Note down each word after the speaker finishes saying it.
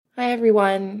Hi,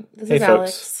 everyone. This Hey, is folks.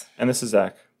 Alex. And this is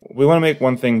Zach. We want to make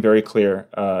one thing very clear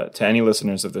to any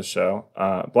listeners of this show.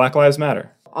 Black Lives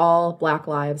Matter. All Black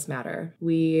Lives Matter.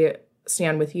 We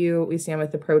stand with you. We stand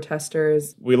with the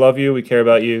protesters. We love you. We care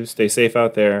about you. Stay safe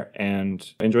out there and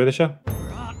enjoy the show.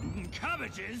 Rotten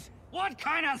cabbages? What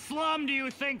kind of slum do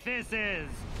you think this is?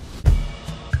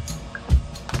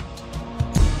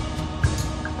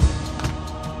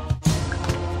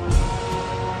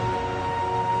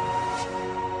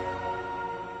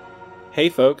 Hey,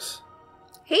 folks.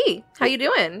 Hey, how you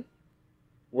doing?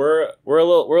 We're a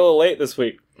little late this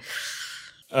week.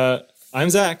 I'm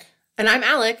Zach, And I'm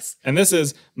Alex, and this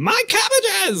is My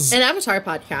Cabbages! an Avatar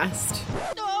podcast.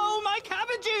 Oh, my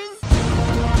cabbages!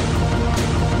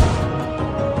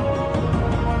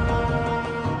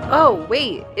 Oh,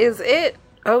 wait, is it?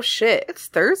 Oh, shit, it's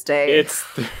Thursday.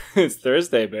 It's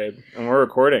Thursday, babe, and we're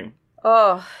recording.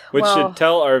 Oh, Which well, should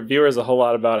tell our viewers a whole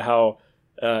lot about how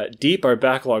deep our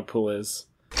backlog pool is.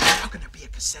 How can there be a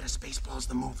cassette of Spaceballs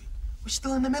the movie? We're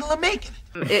still in the middle of making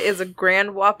it. it is a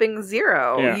grand whopping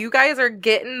 0. Yeah. You guys are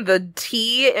getting the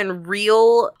tea in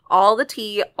real, all the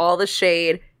tea, all the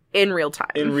shade in real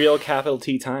time. In real capital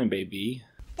T time, baby.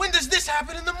 When does this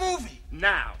happen in the movie?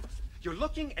 Now. You're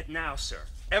looking at now, sir.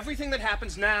 Everything that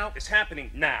happens now is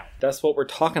happening now. That's what we're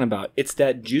talking about. It's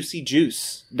that juicy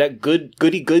juice. That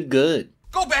goody good.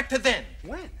 Go back to then.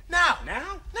 When? Now.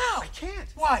 Now? Now. I can't.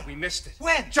 Why? We missed it.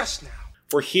 When? Just now.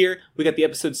 We're here. We got the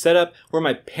episode set up. We're at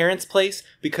my parents' place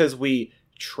because we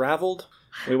traveled.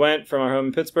 We went from our home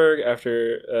in Pittsburgh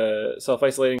after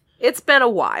self-isolating. It's been a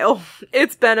while.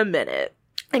 It's been a minute.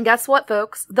 And guess what,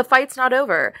 folks? The fight's not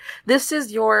over. This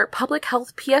is your public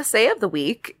health PSA of the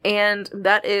week, and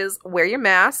that is wear your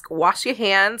mask, wash your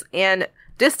hands, and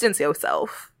distance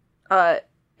yourself.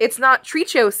 It's not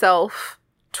treat yourself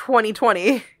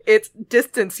 2020. It's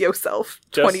distance yourself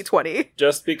 2020.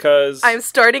 Just because... I'm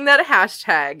starting that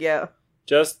hashtag, yeah.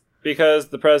 Just because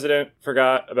the president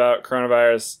forgot about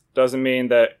coronavirus doesn't mean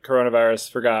that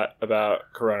coronavirus forgot about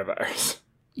coronavirus.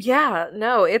 Yeah,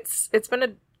 no, it's been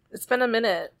a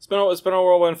minute. It's been a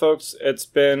whirlwind, folks.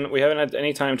 We haven't had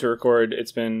any time to record.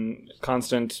 It's been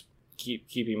constant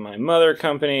keeping my mother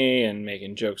company and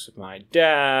making jokes with my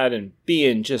dad and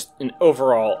being just an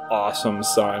overall awesome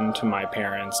son to my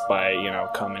parents by,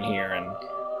 coming here and...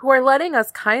 Who are letting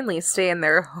us kindly stay in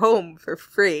their home for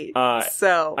free.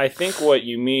 So I think what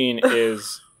you mean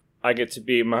is I get to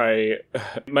be my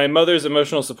mother's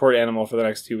emotional support animal for the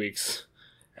next 2 weeks.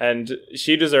 And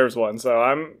she deserves one,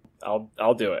 so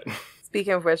I'll do it.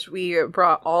 Speaking of which, we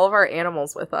brought all of our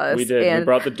animals with us. We did. And We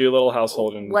brought the Doolittle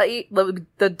household in.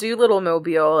 the Doolittle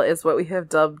Mobile is what we have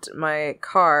dubbed my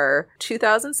car.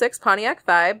 2006 Pontiac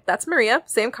Vibe. That's Maria.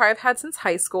 Same car I've had since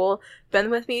high school. Been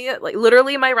with me, like,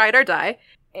 literally my ride or die.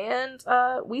 And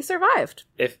we survived.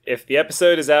 If the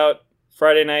episode is out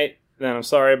Friday night, then I'm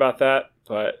sorry about that,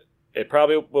 but it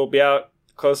probably will be out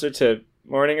closer to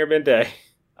morning or midday.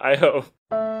 I hope.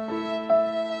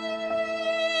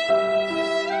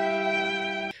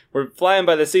 We're flying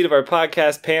by the seat of our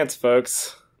podcast pants,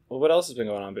 folks. Well, what else has been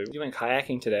going on, baby? You went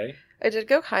kayaking today. I did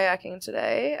go kayaking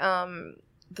today.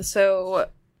 So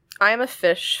I am a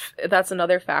fish. That's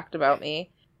another fact about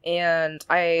me. And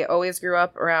I always grew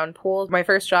up around pools. My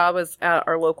first job was at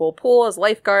our local pool as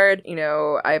lifeguard.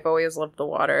 I've always loved the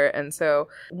water. And so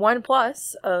one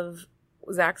plus of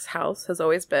Zach's house has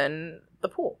always been the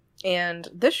pool. And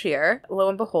this year, lo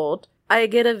and behold, I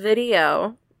get a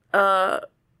video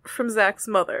from Zach's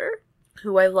mother,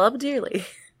 who I love dearly,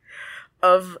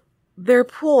 of their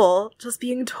pool just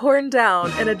being torn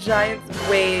down in a giant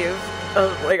wave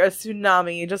of, like, a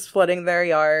tsunami just flooding their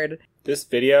yard. This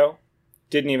video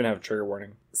didn't even have a trigger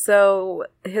warning. So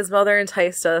his mother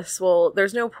enticed us. Well,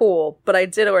 there's no pool, but I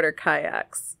did order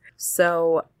kayaks.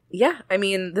 So, yeah, I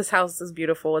mean, this house is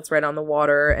beautiful. It's right on the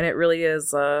water, and it really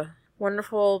is a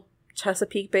wonderful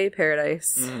Chesapeake Bay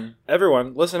paradise. Mm.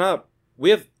 Everyone, listen up.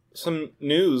 We have some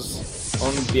news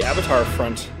on the Avatar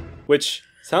front, which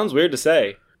sounds weird to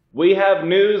say. We have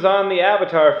news on the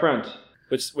Avatar front,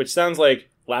 which sounds like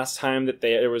last time that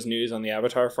there was news on the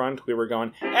Avatar front, we were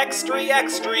going, extra,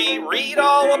 read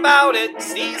all about it,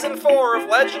 season 4 of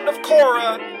Legend of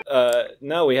Korra.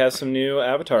 No, we have some new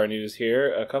Avatar news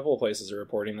here. A couple of places are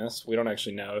reporting this. We don't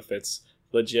actually know if it's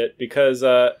legit because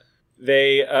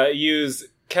they use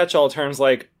catch-all terms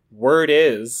like word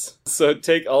is. So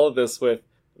take all of this with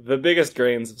the biggest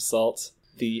grains of salt.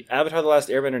 The Avatar: The Last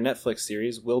Airbender Netflix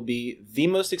series will be the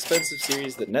most expensive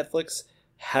series that Netflix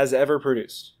has ever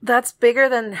produced. That's bigger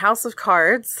than House of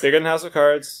Cards. Bigger than House of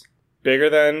Cards, bigger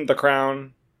than The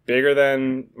Crown, bigger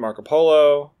than Marco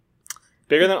Polo,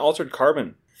 bigger than Altered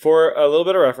Carbon. For a little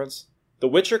bit of reference, The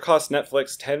Witcher cost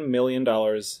Netflix $10 million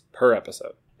per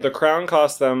episode. The Crown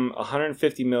cost them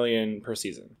 $150 million per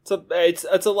season.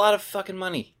 It's a lot of fucking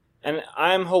money. And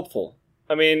I'm hopeful.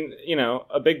 I mean, you know,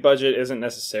 a big budget isn't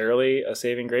necessarily a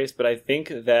saving grace, but I think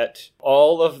that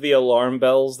all of the alarm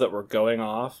bells that were going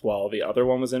off while the other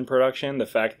one was in production, the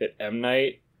fact that M.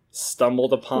 Night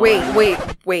stumbled upon...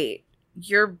 Wait.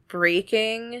 You're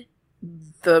breaking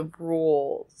the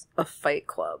rules of Fight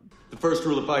Club. The first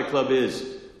rule of Fight Club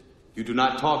is, you do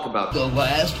not talk about The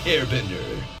Last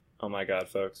Airbender. Oh my god,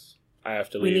 folks. I have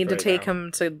to leave. We need to right take now.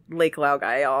 him to Lake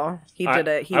Laogai, y'all. He did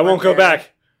it. I won't go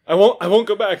back. I won't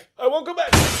go back. I won't go back.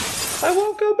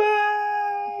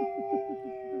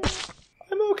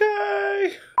 I'm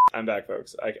okay. I'm back,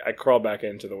 folks. I crawled back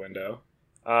into the window.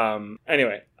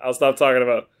 Anyway, I'll stop talking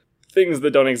about things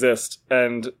that don't exist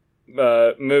and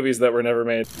movies that were never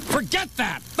made. Forget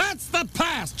that! That's the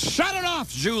past! Shut it off,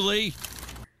 Julie!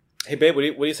 Hey, babe, what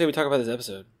do you say we talk about this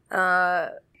episode?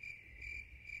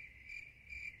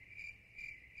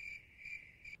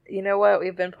 You know what?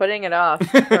 We've been putting it off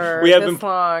for this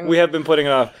long. We have been putting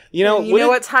it off. You know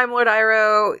what, Time Lord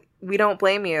Iroh? We don't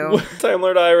blame you. Time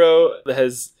Lord Iroh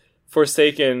has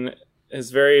forsaken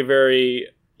his very, very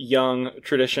young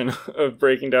tradition of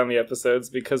breaking down the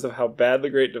episodes because of how bad The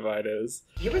Great Divide is.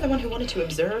 You were the one who wanted to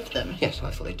observe them. Yes,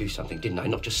 I thought they'd do something, didn't I?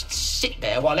 Not just sit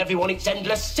there while everyone eats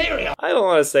endless cereal. I don't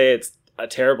want to say it's a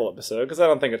terrible episode, because I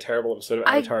don't think a terrible episode of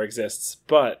Avatar exists,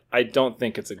 but I don't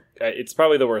think it's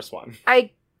probably the worst one. I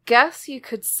guess you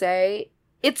could say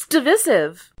it's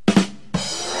divisive.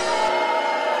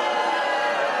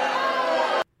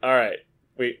 Alright,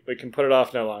 we can put it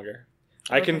off no longer.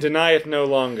 Okay. I can deny it no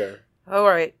longer.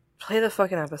 Alright, play the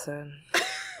fucking episode.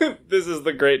 This is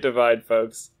The Great Divide,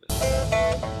 folks.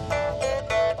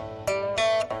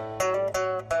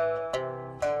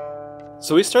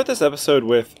 So we start this episode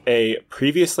with a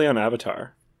previously on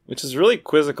Avatar, which is really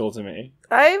quizzical to me.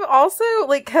 I'm also,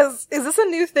 is this a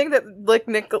new thing that,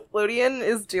 Nickelodeon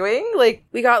is doing?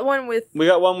 We got one with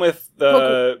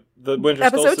the Winter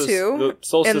episode Solstice. 2. The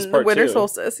Solstice and Part 2. Winter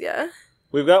Solstice, yeah.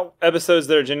 We've got episodes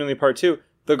that are genuinely Part 2.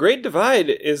 The Great Divide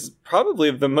is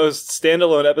probably the most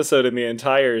standalone episode in the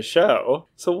entire show.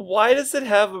 So why does it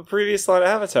have a previously on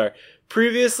Avatar?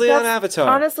 On Avatar.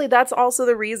 Honestly, that's also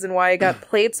the reason why it got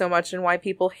played so much and why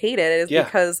people hate it,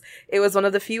 because it was one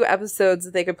of the few episodes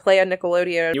that they could play on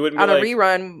Nickelodeon on a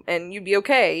rerun, and you'd be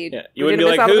okay. Yeah, you wouldn't be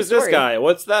like, who's this guy?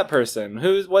 What's that person?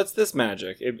 What's this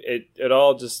magic?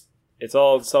 It's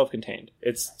all self-contained.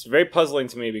 It's very puzzling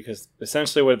to me, because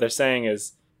essentially what they're saying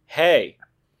is, hey,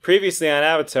 previously on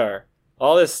Avatar,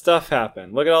 all this stuff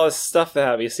happened. Look at all this stuff that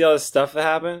happened. You see all this stuff that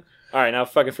happened? Alright, now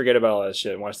fucking forget about all that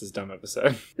shit and watch this dumb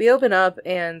episode. We open up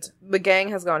and the gang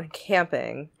has gone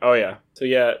camping. Oh yeah. So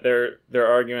yeah, they're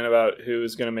arguing about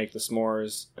who's gonna make the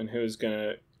s'mores and who's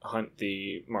gonna hunt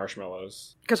the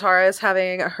marshmallows. Katara is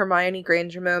having a Hermione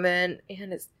Granger moment,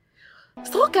 and it's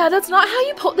Sokka, that's not how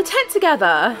you put the tent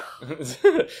together.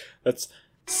 That's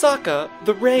Sokka,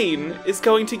 the rain is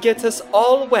going to get us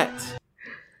all wet.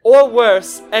 Or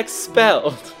worse,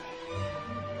 expelled.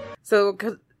 So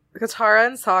Katara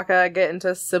and Sokka get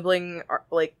into sibling,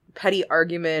 petty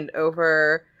argument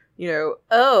over,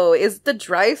 is the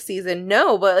dry season?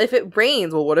 No, but if it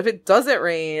rains, well, what if it doesn't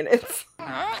rain?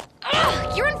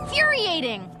 You're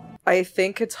infuriating! I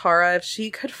think Katara, if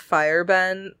she could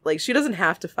firebend, she doesn't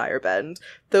have to firebend.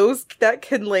 That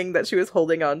kindling that she was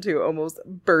holding on to almost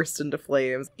burst into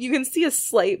flames. You can see a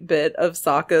slight bit of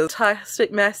Sokka's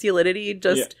toxic masculinity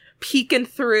peeking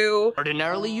through.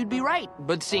 Ordinarily, you'd be right,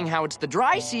 but seeing how it's the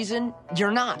dry season,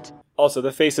 you're not. Also,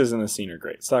 the faces in the scene are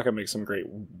great. Sokka makes some great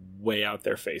way out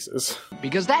there faces.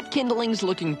 Because that kindling's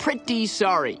looking pretty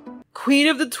sorry. Queen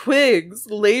of the Twigs,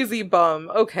 lazy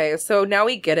bum. Okay, so now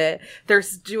we get it. They're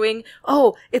doing,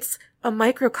 it's a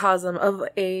microcosm of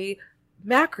a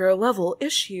macro level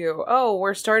issue. Oh,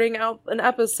 we're starting out an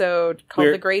episode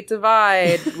called The Great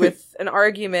Divide with an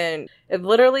argument. And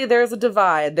literally there's a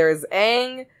divide. There's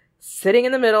Aang sitting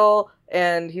in the middle,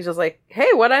 and he's just like, hey,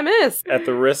 what'd I miss? At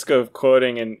the risk of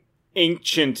quoting an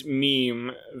ancient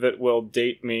meme that will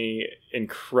date me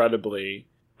incredibly,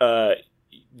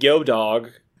 yo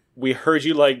dog, we heard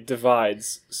you like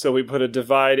divides, so we put a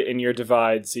divide in your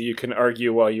divide so you can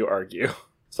argue while you argue.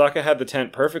 Sokka had the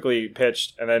tent perfectly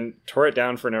pitched and then tore it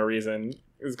down for no reason.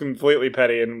 It was completely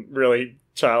petty and really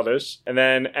childish. And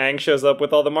then Aang shows up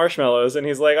with all the marshmallows and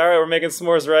he's like, alright, we're making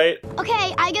s'mores, right?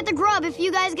 Okay, I get the grub if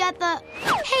you guys get the...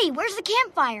 Hey, where's the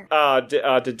campfire?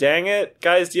 Dang it.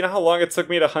 Guys, do you know how long it took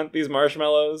me to hunt these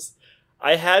marshmallows?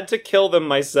 I had to kill them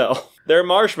myself. They're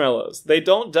marshmallows. They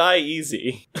don't die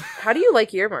easy. How do you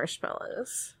like your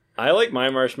marshmallows? I like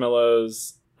my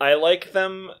marshmallows. I like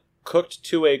them cooked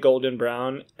to a golden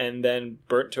brown and then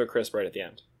burnt to a crisp right at the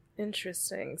end.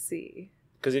 Interesting. See.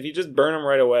 Because if you just burn them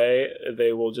right away,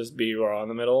 they will just be raw in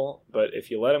the middle. But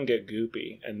if you let them get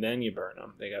goopy and then you burn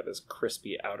them, they got this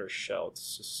crispy outer shell.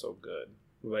 It's just so good.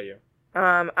 What about you?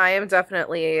 I am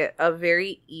definitely a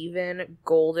very even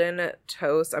golden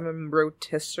toast. I'm a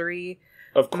rotisserie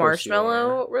Of course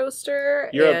marshmallow roaster.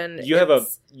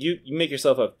 You make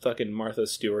yourself a fucking Martha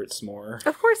Stewart s'more.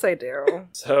 Of course I do.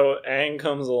 So Aang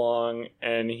comes along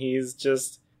and he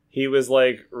was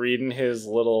like reading his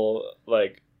little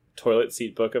like toilet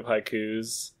seat book of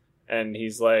haikus, and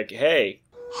he's like, hey.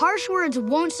 Harsh words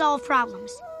won't solve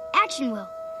problems. Action will.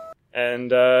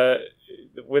 And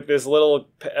with this little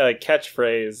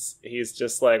catchphrase, he's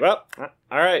just like, well,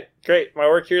 all right, great, my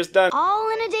work here is done.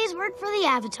 All in a day's work for the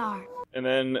Avatar. And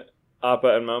then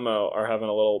Appa and Momo are having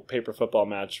a little paper football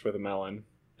match with a melon.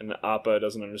 And Appa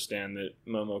doesn't understand that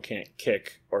Momo can't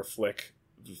kick or flick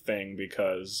the thing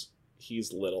because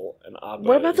he's little and Appa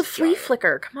What about the is flea giant.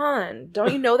 flicker? Come on.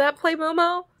 Don't you know that play,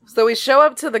 Momo? So we show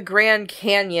up to the Grand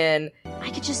Canyon. I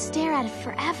could just stare at it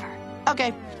forever.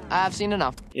 Okay, I've seen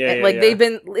enough. They've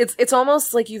been, it's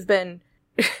almost like you've been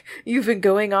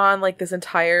going on like this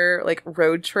entire like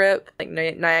road trip, like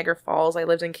Niagara Falls. I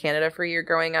lived in Canada for a year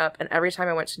growing up, and every time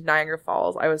I went to Niagara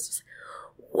Falls, I was just,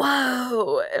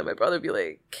 whoa. And my brother would be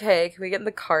like, okay, can we get in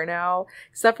the car now?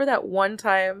 Except for that one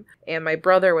time, and my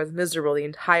brother was miserable the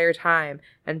entire time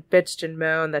and bitched and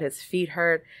moaned that his feet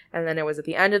hurt. And then it was at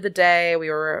the end of the day, we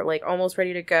were like almost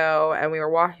ready to go, and we were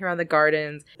walking around the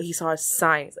gardens. He saw a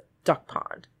sign, it's like duck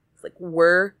pond. It's like,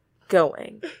 we're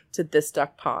going to this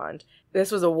duck pond.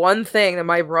 This was the one thing that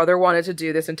my brother wanted to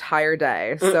do this entire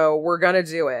day, so we're gonna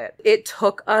do it. It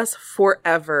took us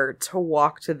forever to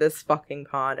walk to this fucking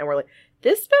pond, and we're like,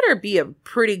 this better be a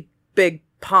pretty big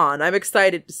pond. I'm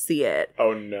excited to see it.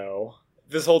 Oh no.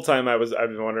 This whole time I've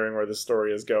been wondering where the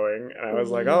story is going, and I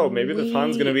was like, oh, maybe the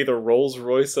pond's gonna be the Rolls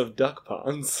Royce of duck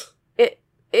ponds.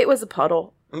 It was a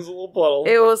puddle. It was a little puddle.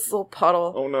 It was a little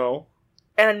puddle. Oh no.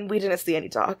 And we didn't see any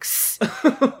ducks.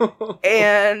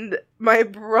 And my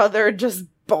brother just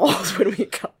bawled when we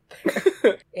got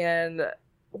there. And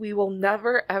we will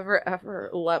never, ever,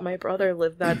 ever let my brother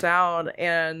live that down.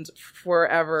 And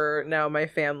forever now my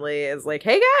family is like,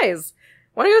 hey guys,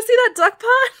 want to go see that duck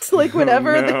pond? Like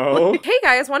whenever Oh, no. they're like, hey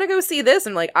guys, want to go see this?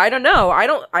 And like, I don't know. I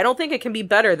don't think it can be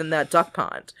better than that duck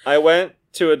pond. I went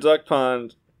to a duck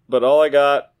pond, but all I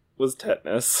got was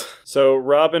tetanus. So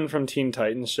Robin from Teen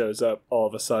Titans shows up all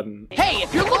of a sudden. Hey,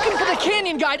 if you're looking for the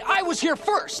canyon guide, I was here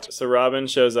first. So Robin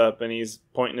shows up and he's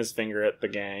pointing his finger at the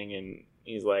gang and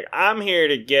he's like, I'm here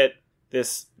to get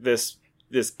this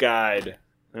guide. And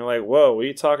they're like, whoa, what are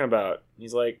you talking about?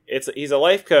 He's like, he's a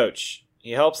life coach.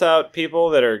 He helps out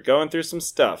people that are going through some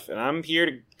stuff, and I'm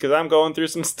here because I'm going through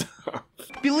some stuff.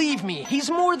 Believe me, he's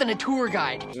more than a tour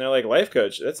guide. And they're like, life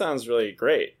coach? That sounds really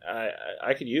great.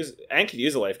 Aang could use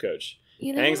a life coach.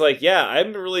 You know? Aang's like, yeah,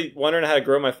 I've been really wondering how to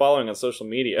grow my following on social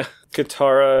media.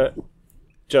 Katara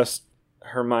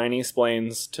Hermione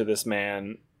explains to this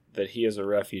man that he is a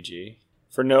refugee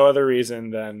for no other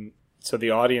reason than so the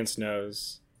audience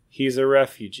knows he's a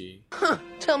refugee. Huh,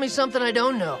 tell me something I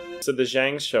don't know. So the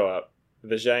Zhangs show up.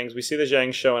 We see the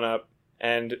Zhangs showing up,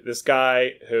 and this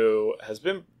guy who has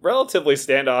been relatively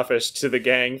standoffish to the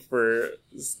gang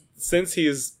since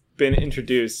he's been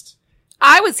introduced.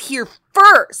 I was here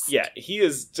first! Yeah, he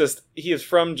is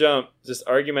from jump, just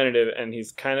argumentative, and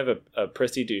he's kind of a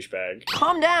prissy douchebag.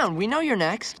 Calm down, we know you're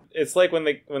next. It's like when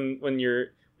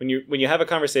you have a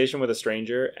conversation with a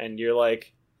stranger, and you're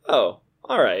like, oh,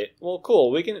 alright, well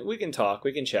cool, we can talk,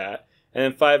 we can chat, and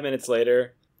then 5 minutes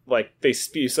later, like, they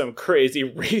spew some crazy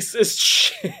racist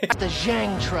shit. The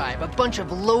Zhang tribe, a bunch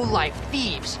of low-life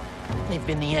thieves. They've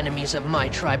been the enemies of my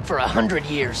tribe for 100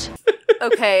 years.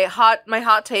 Okay, my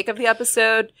hot take of the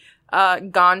episode,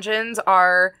 Ganjins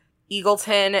are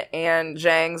Eagleton and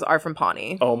Zhangs are from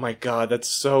Pawnee. Oh my god, that's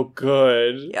so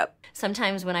good. Yep.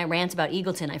 Sometimes when I rant about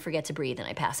Eagleton, I forget to breathe and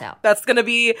I pass out. That's gonna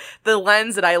be the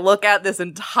lens that I look at this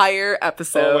entire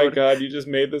episode. Oh my god, you just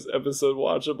made this episode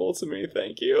watchable to me,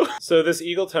 thank you. So this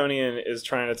Eagletonian is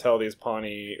trying to tell these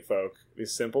Pawnee folk,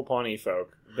 these simple Pawnee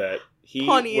folk, that he the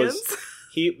Pawneans,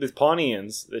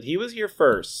 that he was here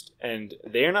first, and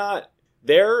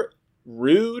they're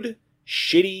rude,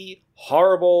 shitty,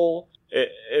 horrible.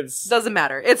 It's doesn't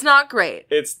matter. It's not great.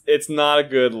 It's not a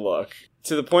good look.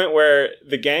 To the point where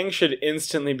the gang should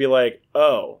instantly be like,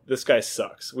 oh, this guy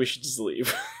sucks. We should just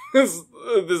leave. This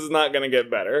is not going to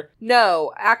get better.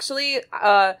 No, actually,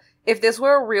 if this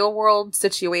were a real world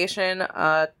situation,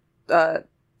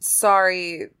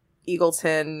 sorry,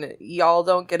 Eagleton, y'all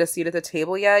don't get a seat at the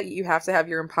table yet. You have to have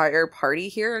your entire party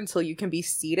here until you can be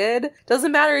seated.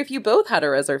 Doesn't matter if you both had a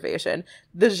reservation.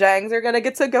 The Zhangs are going to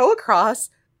get to go across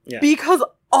because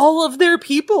all of their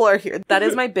people are here. That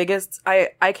is my biggest,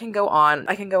 I can go on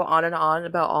and on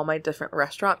about all my different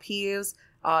restaurant peeves.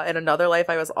 In another life,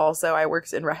 I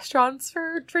worked in restaurants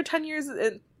for 10 years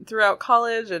throughout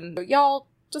college. And y'all,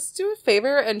 just do a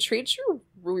favor and treat your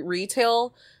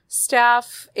retail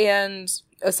staff and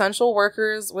essential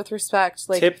workers with respect.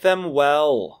 Like, tip them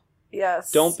well.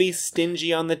 Yes. Don't be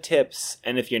stingy on the tips.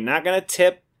 And if you're not going to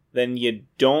tip, then you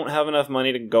don't have enough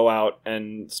money to go out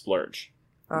and splurge.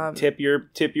 Tip your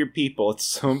people. It's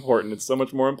so important. It's so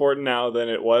much more important now than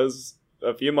it was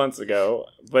a few months ago,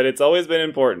 but it's always been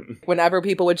important. Whenever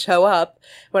people would show up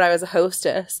when I was a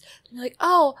hostess, they'd be like,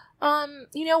 oh,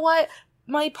 you know what?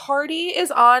 My party is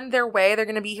on their way. They're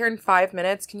going to be here in 5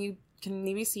 minutes. Can you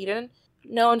be seated?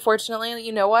 No, unfortunately,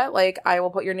 you know what? Like, I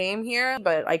will put your name here,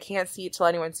 but I can't seat till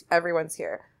everyone's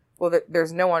here. Well,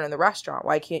 there's no one in the restaurant.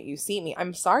 Why can't you seat me?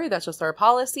 I'm sorry. That's just our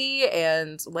policy.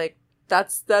 And like,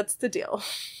 that's the deal.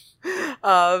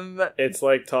 It's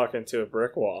like talking to a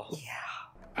brick wall. Yeah.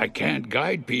 I can't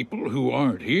guide people who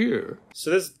aren't here.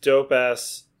 So this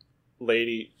dope-ass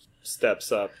lady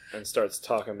steps up and starts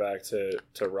talking back to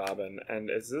Robin. And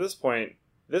it's at this point,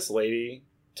 this lady,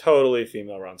 totally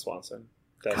female Ron Swanson.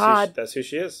 That's who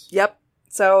she is. Yep.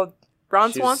 So,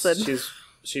 Swanson.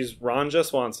 She's Ronja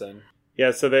Swanson.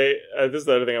 Yeah, so this is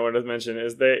the other thing I wanted to mention,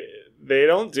 is they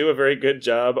don't do a very good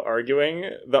job arguing.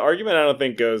 The argument, I don't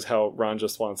think, goes how Ronja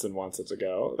Swanson wants it to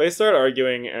go. They start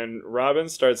arguing, and Robin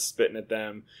starts spitting at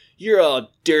them. You're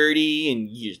all dirty, and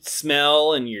you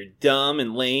smell, and you're dumb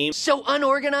and lame. So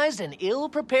unorganized and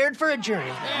ill-prepared for a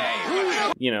journey.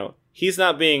 You know, he's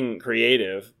not being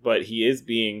creative, but he is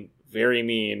being very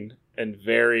mean and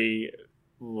very,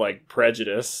 like,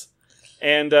 prejudiced.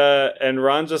 And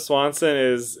Ronja Swanson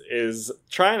is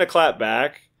trying to clap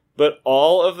back, but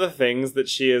all of the things that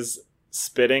she is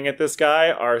spitting at this guy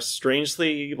are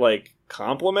strangely, like,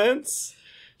 compliments.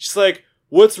 She's like,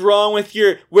 what's wrong with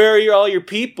where are all your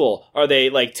people? Are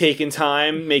they, like, taking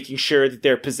time, making sure that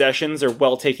their possessions are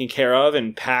well taken care of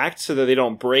and packed so that they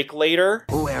don't break later?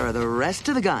 Where are the rest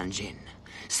of the Ganjin?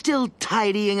 Still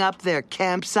tidying up their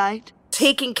campsite?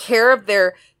 Taking care of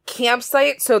their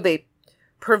campsite so they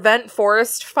prevent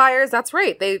forest fires. That's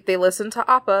right. They listen to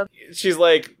Appa. She's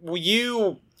like, well,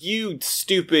 you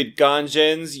stupid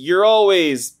Ganjins, you're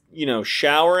always,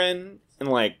 showering and,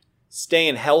 like,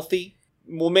 staying healthy.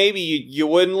 Well, maybe you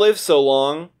wouldn't live so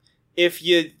long if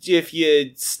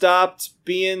you stopped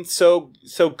being so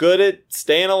good at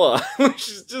staying alive.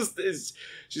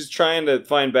 She's trying to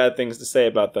find bad things to say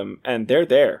about them, and they're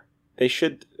there. They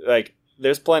should, like,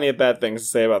 there's plenty of bad things to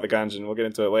say about the Ganjin. We'll get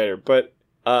into it later, but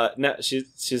no,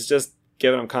 she's just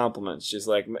giving him compliments. She's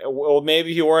like, well,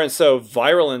 maybe if you weren't so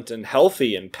virulent and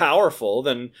healthy and powerful,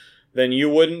 then you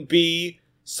wouldn't be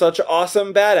such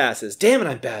awesome badasses. Damn it,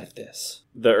 I'm bad at this.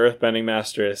 The Earthbending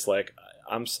Master is like,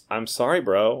 I'm sorry,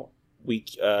 bro. We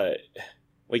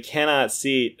cannot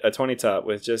seat a 20 top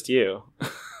with just you.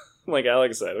 Like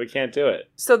Alex said, we can't do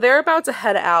it. So they're about to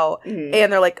head out, and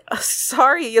they're like,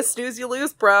 sorry, you snooze, you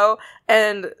lose, bro.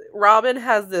 And Robin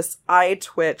has this eye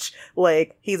twitch,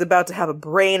 like he's about to have a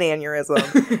brain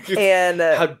aneurysm. And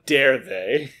how dare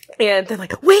they? And they're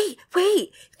like, wait,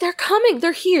 they're coming,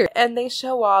 they're here. And they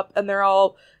show up, and they're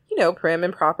all, prim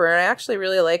and proper. And I actually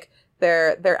really like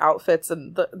their outfits,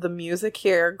 and the music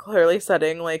here clearly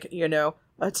setting, like,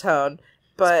 a tone.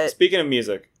 But speaking of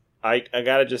music, I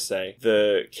gotta just say,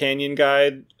 the Canyon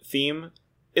Guide theme,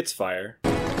 it's fire.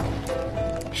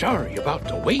 Sorry about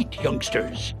the wait,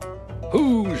 youngsters.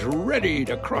 Who's ready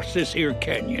to cross this here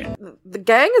canyon? The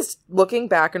gang is looking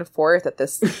back and forth at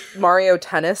this Mario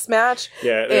Tennis match.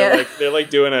 Yeah, they're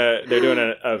doing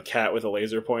a cat with a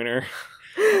laser pointer.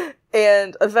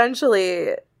 And eventually,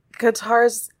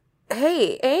 Katara's,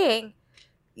 hey, Aang,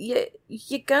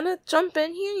 you gonna jump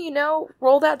in here,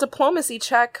 roll that diplomacy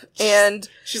check. And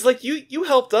she's like, you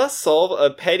helped us solve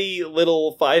a petty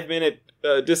little 5-minute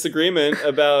disagreement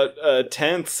about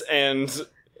tents and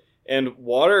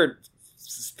water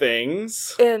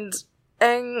things. And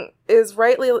Aang is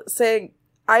rightly saying,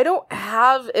 I don't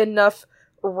have enough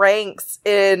ranks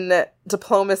in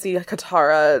diplomacy,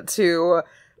 Katara, to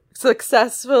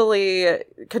successfully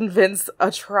convince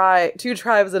two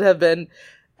tribes that have been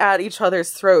at each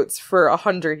other's throats for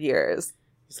 100 years.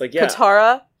 It's like, yeah.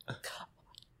 Katara,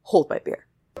 hold my beer.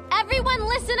 Everyone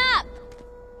listen up!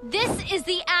 This is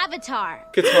the Avatar.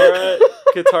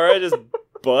 Katara just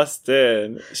busts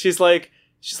in. She's like,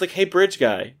 hey, bridge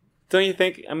guy, don't you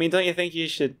think you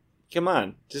should, come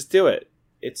on, just do it.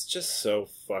 it's just so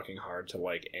fucking hard to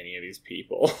like any of these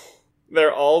people.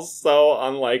 They're all so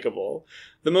unlikable.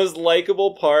 The most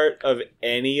likable part of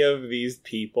any of these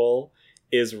people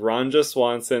is Ronja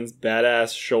Swanson's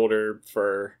badass shoulder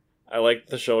fur. I like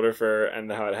the shoulder fur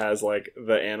and how it has like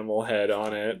the animal head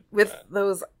on it. With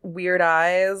those weird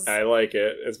eyes. I like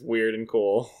it. It's weird and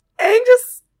cool.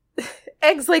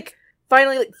 Egg's like,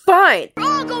 finally, like, fine. We're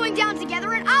all going down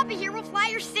together, and Appa here will fly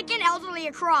your sick and elderly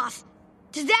across.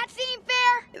 Does that seem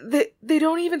fair? They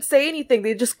don't even say anything.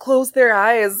 They just close their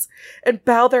eyes and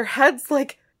bow their heads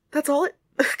like, that's all it...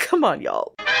 Come on,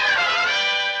 y'all.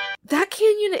 That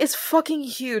canyon is fucking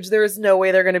huge. There is no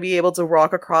way they're going to be able to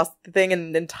walk across the thing in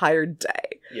an entire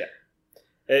day. Yeah.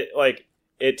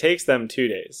 It takes them 2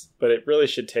 days, but it really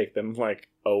should take them, like,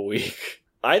 a week.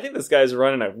 I think this guy's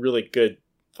running a really good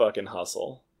fucking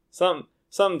hustle.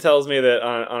 Something tells me that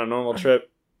on a normal trip,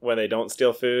 when they don't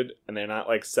steal food and they're not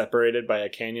like separated by a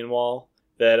canyon wall,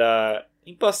 that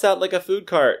he busts out like a food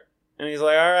cart and he's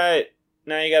like, all right,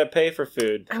 now you gotta pay for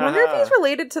food. I wonder if he's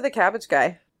related to the cabbage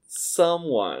guy.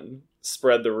 Someone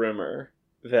spread the rumor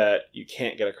that you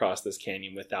can't get across this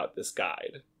canyon without this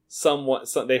guide.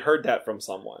 They heard that from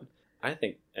someone. I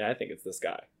think it's this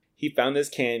guy. He found this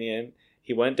canyon.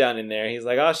 He went down in there. He's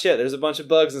like, oh shit, there's a bunch of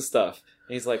bugs and stuff.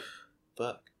 And he's like,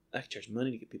 fuck, I can charge money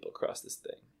to get people across this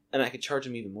thing. And I could charge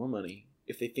them even more money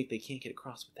if they think they can't get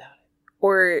across without it.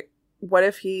 Or what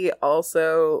if he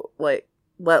also, like,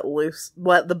 let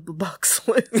the bugs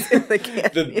loose in the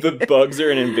canyon? the bugs are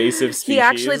an invasive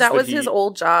species. That was his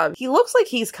old job. He looks like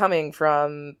he's coming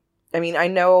from... I mean, I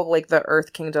know, like, the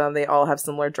Earth Kingdom, they all have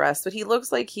similar dress, but he looks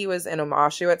like he was in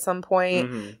Omashu at some point.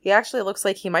 Mm-hmm. He actually looks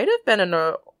like he might have been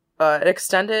an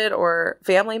extended or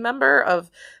family member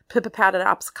of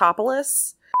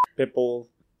Pippipatapscopolis. Pipple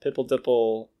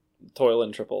Dipple... Toil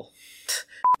and Triple.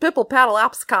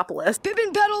 Pipplepatapscopolis.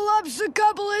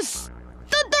 Pippinpedalopsicopolis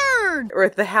the third!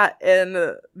 With the hat and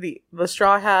the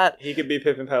straw hat. He could be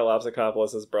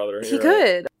Pippinpedalopsicopolis' brother. He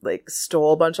could. Like,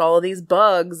 stole a bunch of all of these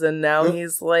bugs, and now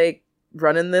he's, like,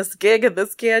 running this gig at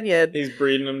this canyon. He's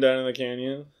breeding them down in the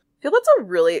canyon. I feel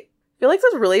like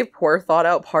that's a really poor thought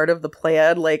out part of the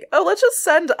plan. Like, oh, let's just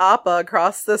send Appa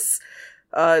across this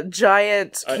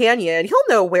giant canyon. He'll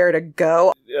know where to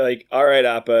go. Like, all right,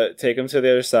 Appa, take him to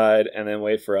the other side and then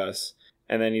wait for us.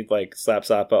 And then he, like,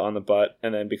 slaps Appa on the butt.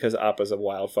 And then because Appa's a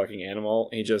wild fucking animal,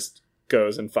 he just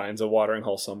goes and finds a watering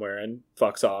hole somewhere and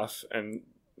fucks off and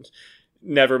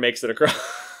never makes it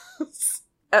across.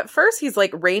 At first, he's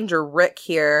like Ranger Rick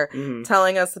here,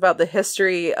 telling us about the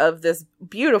history of this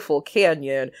beautiful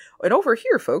canyon. And over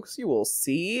here, folks, you will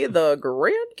see the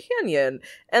Grand Canyon.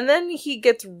 And then he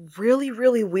gets really,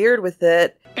 really weird with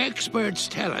it. Experts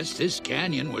tell us this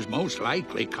canyon was most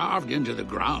likely carved into the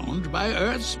ground by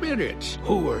earth spirits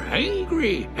who were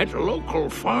angry at local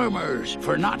farmers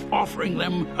for not offering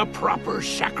them a proper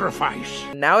sacrifice.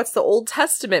 Now it's the Old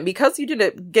Testament. Because you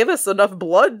didn't give us enough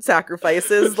blood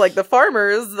sacrifices, like the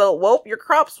farmers, your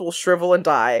crops will shrivel and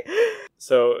die.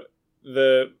 So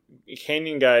the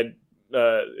canyon guide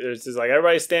is like,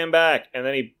 everybody stand back, and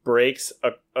then he breaks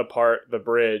apart the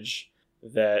bridge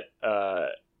that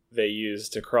they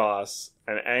used to cross,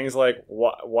 and Aang's like,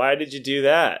 why did you do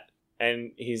that?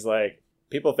 And he's like,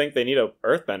 people think they need a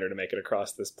earthbender to make it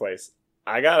across this place.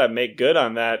 I gotta make good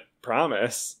on that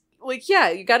promise. Like,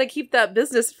 yeah, you gotta keep that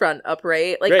business front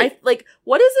upright. Like,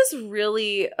 what is this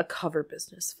really a cover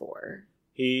business for?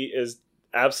 He is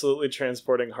absolutely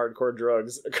transporting hardcore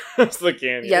drugs across the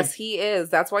canyon. Yes, he is.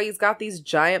 That's why he's got these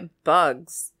giant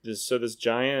bugs. So this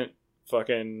giant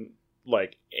fucking,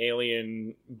 like,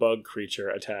 alien bug creature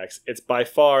attacks. It's by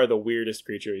far the weirdest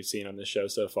creature we've seen on this show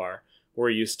so far. We're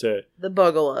used to... the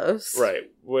Buggalos.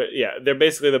 Right. Yeah, they're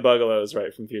basically the Buggalos,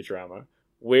 right, from Futurama.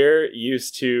 We're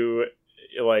used to,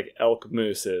 like, elk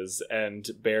mooses and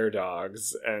bear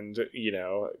dogs and, you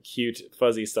know, cute,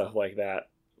 fuzzy stuff like that.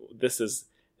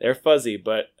 They're fuzzy,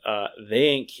 but they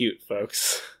ain't cute,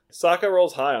 folks. Sokka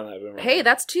rolls high on that boomerang. Hey,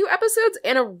 that's 2 episodes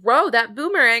in a row. That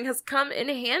boomerang has come in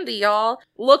handy, y'all.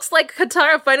 Looks like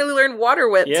Katara finally learned Water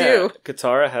Whip, too. Yeah,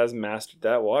 Katara has mastered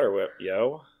that Water Whip,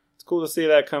 yo. It's cool to see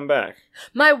that come back.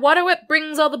 My Water Whip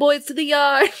brings all the boys to the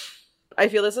yard. I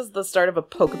feel this is the start of a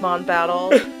Pokemon battle.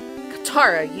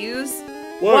 Katara, use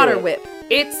Water Whip.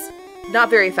 It's not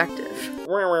very effective.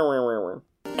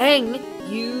 Aang,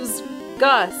 use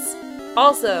Gus.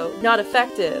 Also not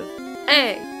effective.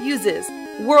 Aang uses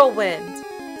Whirlwind.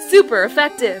 Super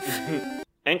effective.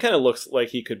 Aang kind of looks like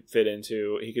he could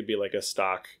be like a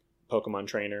stock Pokemon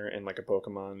trainer in like a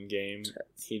Pokemon game.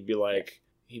 He'd be like,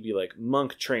 He'd be like,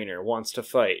 monk trainer wants to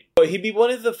fight. Oh, he'd be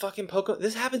one of the fucking Pokemon.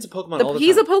 This happens in Pokemon all the time.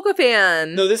 He's a Poke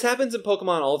fan. No, this happens in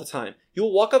Pokemon all the time.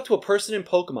 You'll walk up to a person in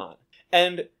Pokemon,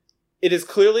 and it is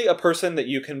clearly a person that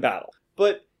you can battle.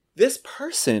 But this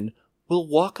person will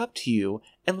walk up to you,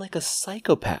 and like a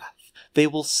psychopath, they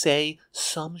will say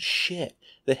some shit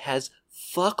that has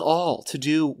fuck all to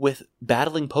do with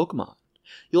battling Pokemon.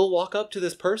 You'll walk up to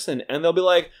this person, and they'll be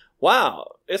like,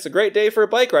 wow, it's a great day for a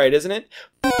bike ride, isn't it?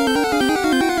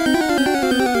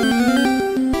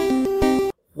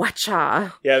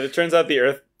 Watcha. Yeah, it turns out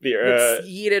It's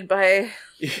yeeted by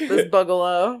this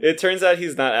Bugalo. It turns out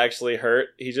he's not actually hurt.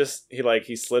 He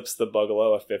slips the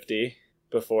Bugalo a 50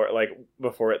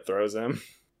 before it throws him.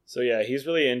 So yeah, he's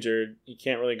really injured. He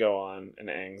can't really go on, and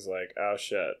Aang's like, oh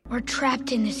shit. We're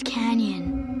trapped in this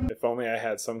canyon. If only I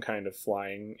had some kind of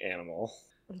flying animal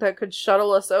that could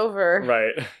shuttle us over.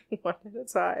 Right. One at a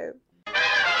time.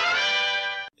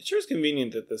 It sure is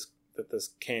convenient that this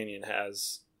canyon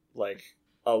has like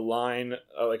a line,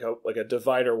 like a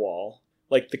divider wall.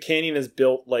 Like the canyon is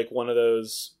built like one of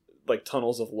those like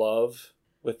tunnels of love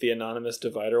with the anonymous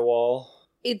divider wall.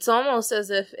 It's almost as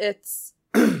if it's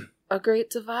a great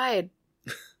divide.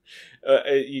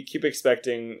 You keep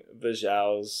expecting the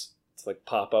Zhaos to like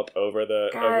pop up over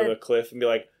the cliff and be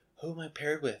like, who am I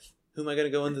paired with? Who am I going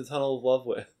to go into the tunnel of love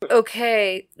with?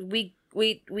 Okay, we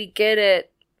get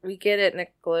it. We get it,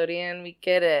 Nickelodeon. We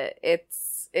get it.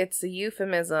 It's a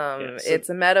euphemism. Yeah, it's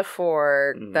a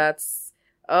metaphor.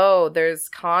 There's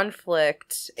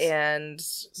conflict, and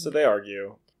so they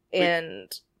argue.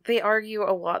 And they argue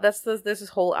a lot. This is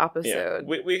whole episode.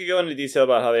 Yeah. We could go into detail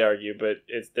about how they argue, but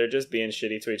they're just being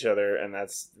shitty to each other, and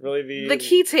that's really the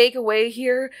key takeaway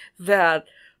here, that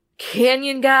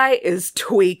Canyon Guy is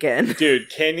tweaking. Dude,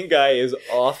 Canyon Guy is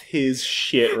off his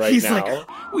shit He's now.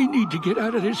 Like, we need to get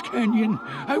out of this canyon.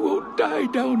 I won't die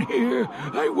down here.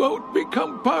 I won't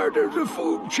become part of the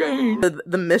food chain.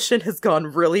 The mission has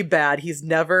gone really bad. He's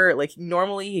never,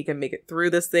 normally he can make it through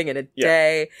this thing in a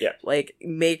day. Yeah.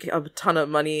 Make a ton of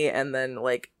money and then,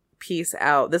 peace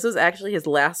out. This was actually his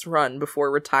last run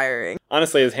before retiring.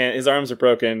 Honestly, his arms are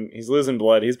broken. He's losing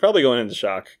blood. He's probably going into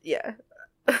shock. Yeah.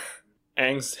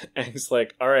 Aang's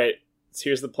like, all right, so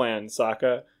here's the plan.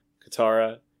 Sokka,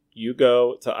 Katara, you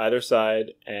go to either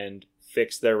side and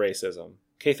fix their racism.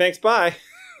 Okay, thanks, bye.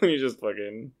 You just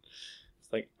fucking...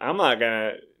 It's like, I'm not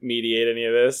gonna mediate any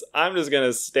of this. I'm just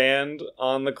gonna stand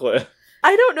on the cliff.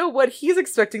 I don't know what he's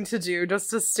expecting to do, just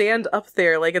to stand up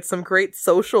there like it's some great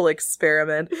social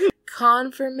experiment.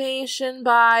 Confirmation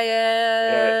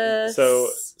bias.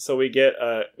 So we get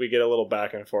a little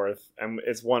back and forth, and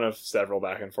it's one of several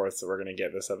back and forths that we're gonna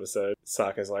get this episode.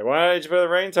 Sokka's like, "Why did you put the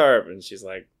rain tarp?" And she's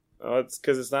like, "Oh, it's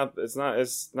because it's not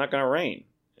gonna rain."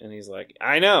 And he's like,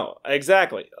 "I know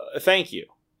exactly. Thank you."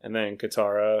 And then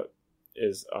Katara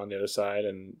is on the other side,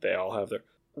 and they all have their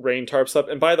rain tarps up.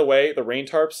 And by the way, the rain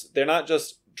tarps, they're not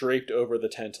just draped over the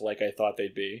tent like I thought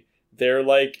they'd be. They're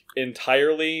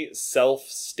entirely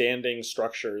self-standing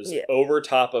structures over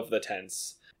top of the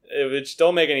tents, which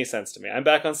don't make any sense to me. I'm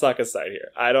back on Sokka's side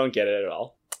here. I don't get it at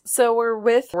all. So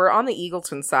we're on the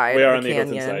Eagleton side. We are on the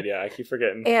Eagleton side, yeah. I keep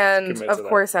forgetting. And of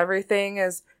course, everything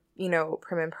is,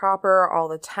 prim and proper. All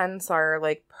the tents are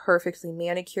perfectly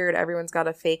manicured. Everyone's got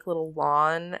a fake little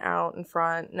lawn out in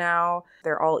front now.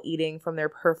 They're all eating from their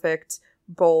perfect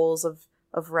bowls of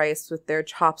rice with their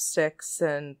chopsticks,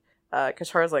 and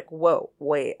Katara's like, whoa,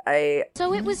 wait,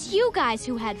 So it was you guys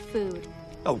who had food.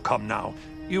 Oh, come now.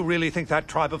 You really think that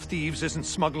tribe of thieves isn't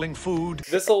smuggling food?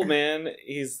 This old man,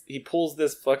 he pulls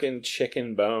this fucking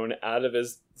chicken bone out of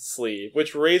his sleeve,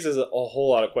 which raises a whole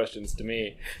lot of questions to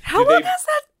me. How long has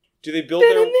that been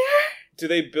in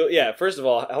there? Yeah, first of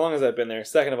all, how long has that been there?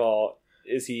 Second of all,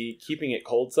 is he keeping it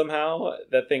cold somehow?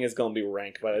 That thing is going to be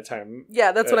rank by the time...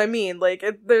 Yeah, that's what I mean.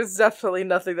 There's definitely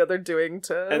nothing that they're doing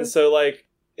to... And so,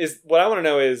 what I want to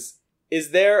know is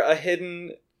there a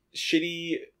hidden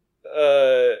shitty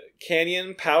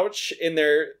canyon pouch in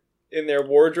their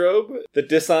wardrobe? The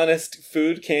dishonest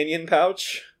food canyon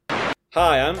pouch?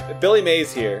 Hi, I'm Billy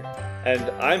Mays here, and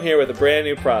I'm here with a brand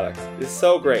new product. It's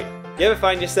so great. You ever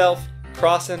find yourself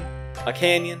crossing a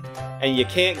canyon and you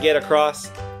can't get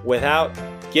across without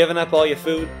giving up all your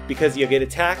food because you get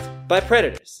attacked by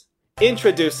predators?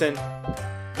 Introducing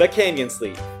the Canyon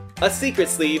Sleeve. A secret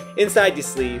sleeve inside your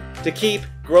sleeve to keep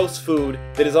gross food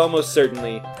that is almost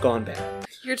certainly gone bad.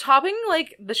 You're topping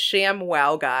the Sham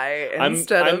Wow guy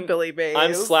instead of Billy Mays.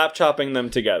 I'm slap chopping them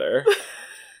together.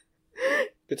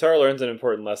 Katara learns an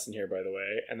important lesson here, by the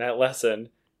way, and that lesson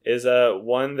is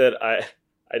one that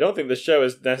I don't think the show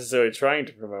is necessarily trying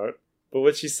to promote, but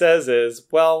what she says is,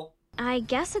 well... I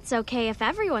guess it's okay if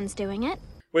everyone's doing it.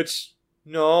 Which,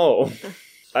 no.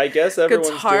 I guess everyone's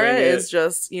Katara doing it. is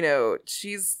just, you know,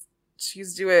 she's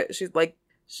doing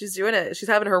it. She's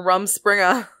having her rum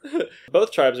springer.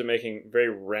 Both tribes are making very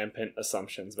rampant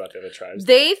assumptions about the other tribes.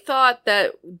 They thought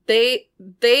that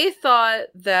they thought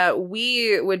that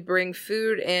we would bring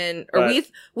food in, or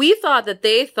we thought that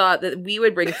they thought that we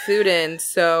would bring food in,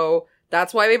 so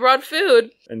that's why we brought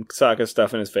food. And Sokka's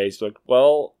stuff in his face, like,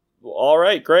 well, all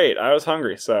right, great. I was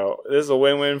hungry, so this is a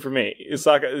win-win for me.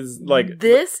 Sokka is like,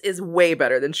 this is way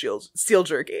better than seal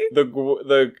jerky.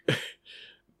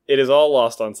 It is all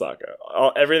lost on Sokka.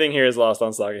 Everything here is lost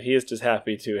on Sokka. He is just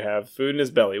happy to have food in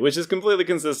his belly, which is completely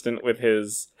consistent with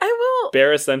his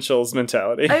bare essentials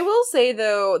mentality. I will say,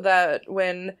 though, that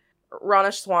when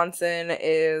Rana Swanson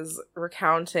is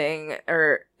recounting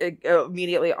or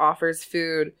immediately offers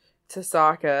food to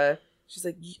Sokka, she's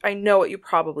like, I know what you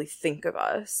probably think of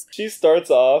us. She starts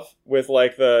off with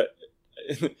like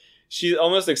she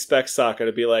almost expects Sokka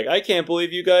to be like, I can't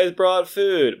believe you guys brought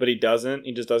food. But he doesn't.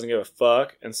 He just doesn't give a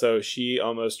fuck. And so she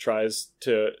almost tries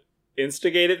to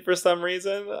instigate it for some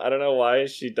reason. I don't know why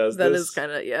she does this. That is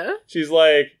kind of, yeah. She's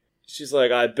like,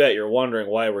 I bet you're wondering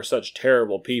why we're such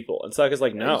terrible people. And Sokka's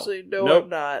like, no. Actually, no, nope, I'm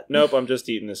not. Nope, I'm just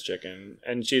eating this chicken.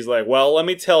 And she's like, well, let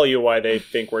me tell you why they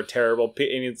think we're terrible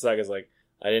people. And Sokka's like,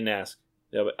 I didn't ask.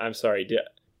 No, but I'm sorry.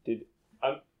 Did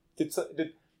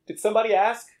somebody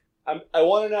ask? I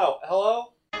want to know.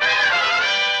 Hello?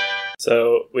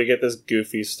 So we get this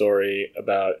goofy story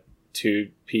about two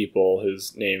people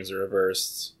whose names are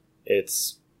reversed.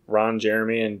 It's Ron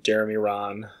Jeremy and Jeremy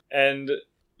Ron. And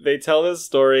they tell this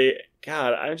story.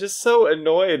 God, I'm just so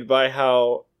annoyed by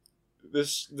how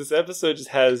this episode just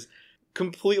has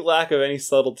complete lack of any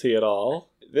subtlety at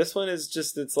all. This one is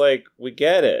just, it's like, we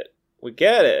get it. We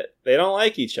get it. They don't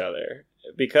like each other.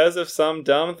 Because of some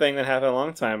dumb thing that happened a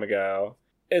long time ago.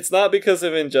 It's not because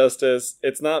of injustice.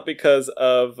 It's not because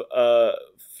of a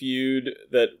feud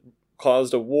that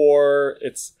caused a war.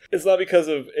 It's not because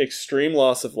of extreme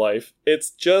loss of life. It's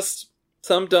just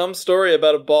some dumb story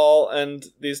about a ball and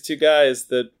these two guys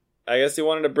that I guess he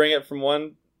wanted to bring it from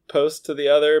one post to the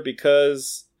other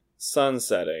because sun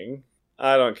setting.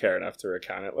 I don't care enough to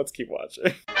recount it. Let's keep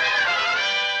watching.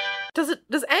 Does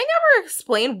Aang ever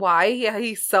explain why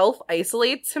he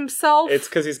self-isolates himself? It's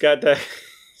because he's got that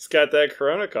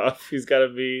corona cough. He's got to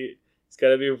be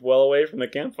well away from the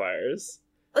campfires.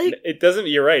 Like, it doesn't.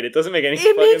 You're right. It doesn't make any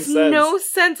fucking sense. It makes no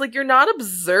sense. Like, you're not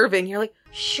observing. You're like,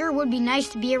 sure would be nice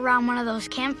to be around one of those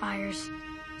campfires,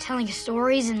 telling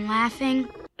stories and laughing.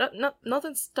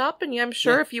 Nothing's stopping you. I'm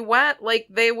sure if you went, like,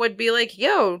 they would be like,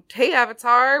 yo, hey,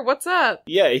 Avatar, what's up?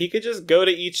 Yeah, he could just go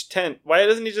to each tent. Why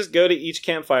doesn't he just go to each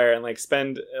campfire and, like,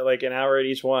 spend, like, an hour at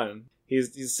each one?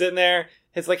 He's sitting there.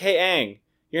 It's like, hey, Aang,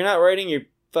 you're not writing your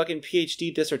fucking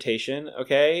PhD dissertation,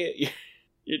 okay?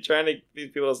 You're trying to get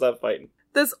these people to stop fighting.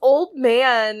 This old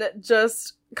man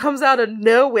just comes out of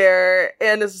nowhere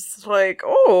and is just like,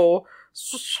 oh,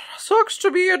 sucks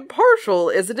to be impartial,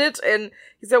 isn't it? And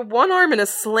he's got one arm in a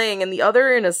sling and the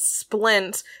other in a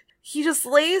splint. He just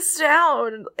lays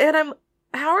down, and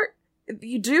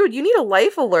dude, you need a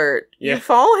life alert. Yeah. You've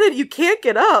fallen and you can't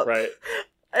get up. Right.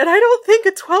 And I don't think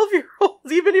a 12-year-old,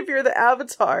 even if you're the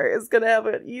Avatar, is going to have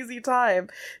an easy time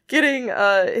getting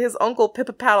his uncle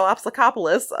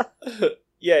Pippapaddleapsicopoulos.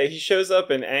 Yeah, he shows up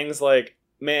and Aang's like,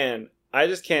 man, I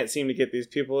just can't seem to get these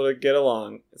people to get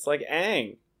along. It's like,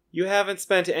 Aang, you haven't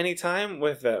spent any time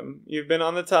with them. You've been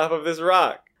on the top of this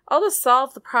rock. I'll just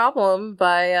solve the problem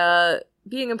by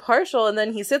being impartial. And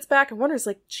then he sits back and wonders,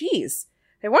 like, geez,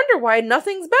 I wonder why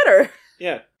nothing's better.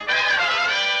 Yeah.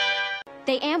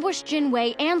 They ambushed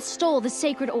Jinwei and stole the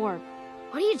sacred orb.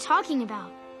 What are you talking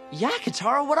about? Yeah,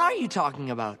 Katara, what are you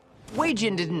talking about? Wei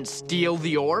Jin didn't steal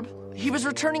the orb. He was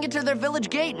returning it to their village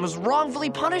gate and was wrongfully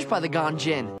punished by the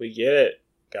Ganjin. We get it,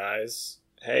 guys.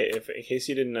 Hey, in case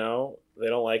you didn't know, they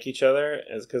don't like each other,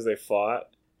 and it's because they fought,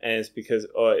 and it's because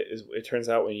it turns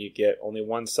out when you get only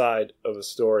one side of a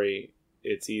story,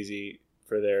 it's easy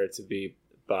for there to be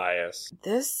bias.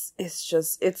 This is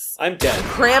just, I'm dead.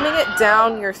 Cramming it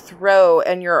down your throat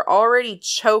and you're already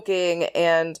choking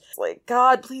and it's like,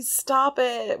 God, please stop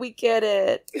it. We get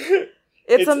it.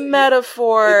 It's a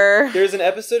metaphor. There's an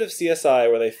episode of CSI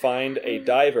where they find a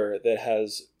diver that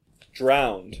has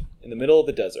drowned in the middle of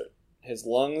the desert. His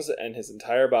lungs and his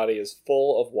entire body is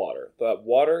full of water. That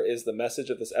water is the message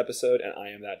of this episode, and I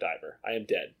am that diver. I am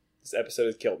dead. This episode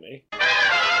has killed me.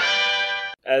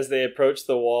 As they approach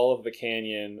the wall of the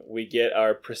canyon, we get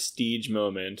our prestige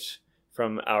moment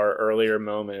from our earlier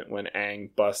moment when Aang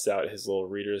busts out his little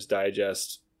Reader's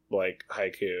Digest like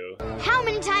haiku. How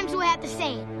many times do I have to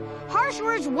say it? Harsh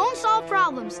words won't solve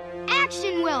problems.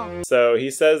 Action will. So he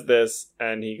says this,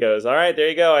 and he goes, all right, there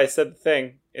you go. I said the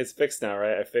thing. It's fixed now,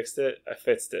 right? I fixed it. I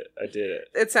fixed it. I did it.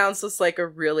 It sounds just like a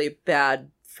really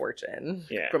bad fortune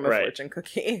from a fortune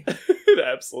cookie. It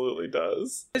absolutely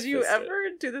does. Did you ever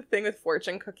do the thing with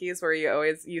fortune cookies where you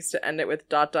always used to end it with ...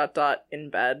 in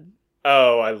bed?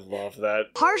 Oh, I love that.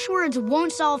 Harsh words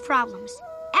won't solve problems.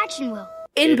 Action will.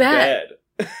 In bed.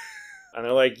 And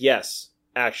they're like, yes,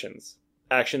 actions.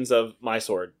 Actions of my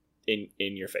sword in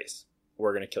your face.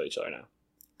 We're going to kill each other now.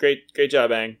 Great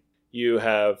job, Aang. You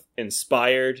have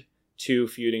inspired two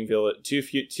feuding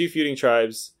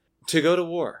tribes to go to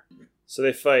war. So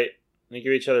they fight and they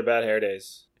give each other bad hair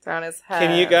days. Down his head.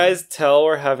 Can you guys tell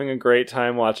we're having a great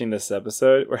time watching this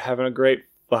episode? We're having a great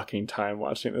fucking time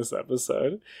watching this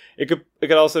episode. It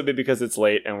could also be because it's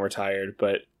late and we're tired,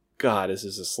 but God, this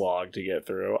is a slog to get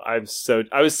through. I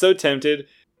was so tempted,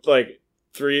 like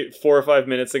 3, 4, or 5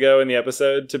 minutes ago in the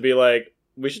episode, to be like,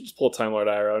 we should just pull Time Lord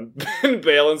Iroh and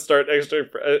bail and start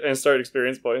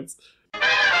experience points.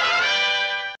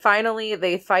 Finally,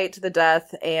 they fight to the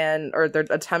death, or they're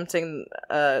attempting,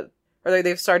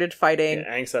 they've started fighting.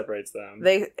 Yeah, Aang separates them.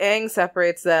 Aang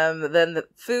separates them. Then the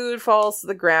food falls to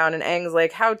the ground, and Aang's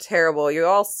like, "How terrible! You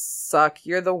all suck.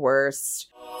 You're the worst."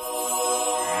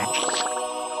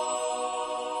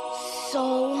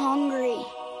 So hungry.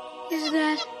 Is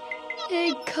that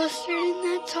egg custard in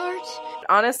that tart?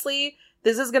 Honestly,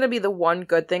 this is going to be the one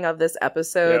good thing of this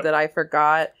episode that I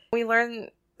forgot. We learn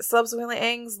subsequently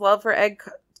Aang's love for egg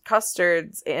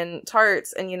custards and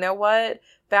tarts, and you know what,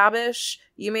 Babish,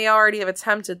 you may already have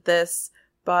attempted this,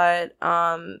 but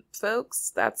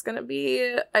folks, that's gonna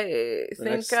be, I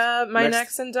think, my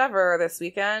next endeavor this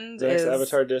weekend. The next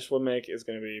Avatar dish we'll make is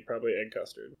gonna be probably egg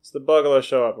custard. So the Bugalo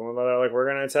show up, and they're like, "We're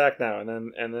gonna attack now," and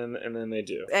then they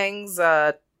do. Aang's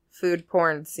food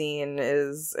porn scene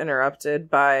is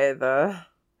interrupted by the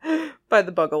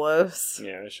Bugalos.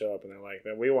 Yeah, they show up and they're like,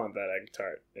 "We want that egg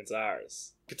tart. It's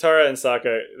ours." Katara and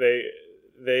Sokka,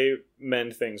 they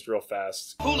mend things real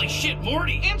fast. Holy shit,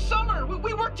 Morty! And Summer,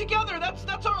 we work together.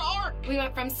 That's our arc. We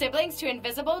went from siblings to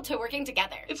invisible to working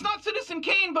together. It's not Citizen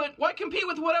Kane, but why compete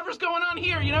with whatever's going on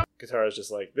here, you know? Katara's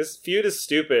just like, this feud is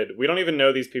stupid. We don't even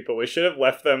know these people. We should have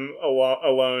left them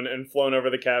alone and flown over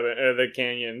the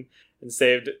canyon and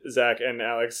saved Zach and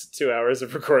Alex 2 hours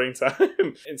of recording time.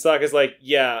 And Sokka's like,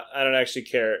 yeah, I don't actually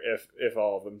care if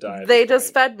all of them die. They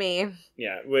just fed me.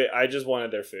 Yeah, I just wanted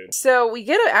their food. So we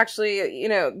get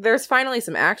there's finally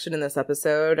some action in this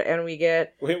episode, and we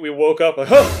woke up like,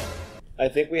 oh! I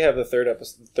think we have the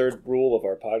third rule of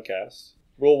our podcast.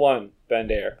 Rule 1,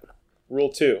 bend air.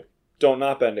 Rule 2, don't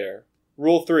not bend air.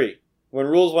 Rule 3, when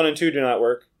rules 1 and 2 do not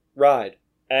work, ride.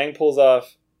 Aang pulls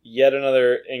off yet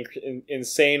another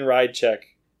insane ride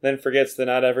check, then forgets that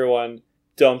not everyone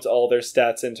dumped all their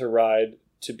stats into ride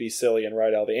to be silly and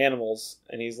ride all the animals.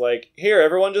 And he's like, here,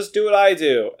 everyone just do what I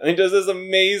do. And he does this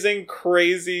amazing,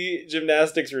 crazy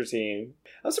gymnastics routine.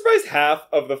 I'm surprised half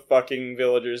of the fucking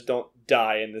villagers don't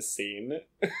die in this scene.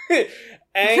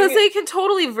 Because they can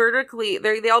totally vertically,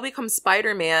 they all become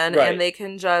Spider-Man, right, and they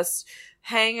can just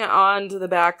hang on to the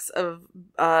backs of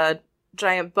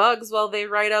giant bugs while they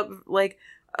ride up like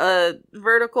a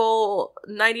vertical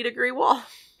 90-degree wall.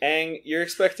 Aang, you're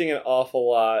expecting an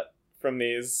awful lot from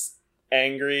these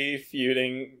angry,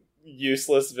 feuding,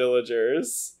 useless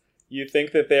villagers. You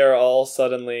think that they are all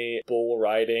suddenly bull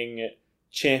riding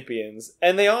champions,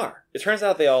 and they are. It turns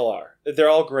out they all are. They're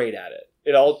all great at it.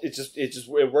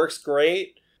 It works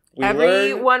great.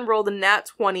 Everyone rolled a nat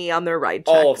 20 on their ride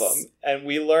checks. All of them. And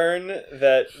we learn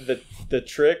that the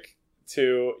trick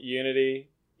to unity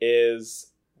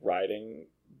is riding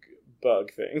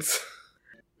bug things.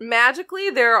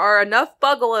 Magically, there are enough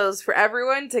Bugalos for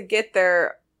everyone to get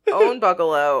their own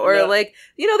Bugalo. Or there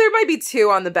might be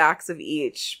 2 on the backs of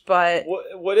each, but...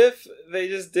 What if they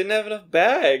just didn't have enough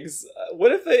bags?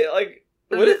 What if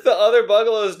the other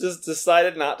Bugalos just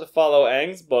decided not to follow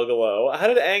Aang's Bugalo? How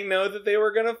did Aang know that they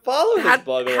were going to follow his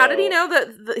Bugalo? How did he know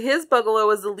that his Bugalo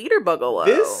was the leader Bugalo?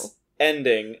 This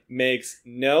ending makes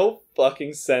no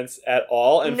fucking sense at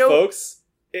all. And folks,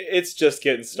 it's just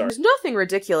getting started. There's nothing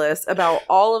ridiculous about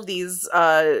all of these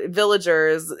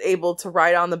villagers able to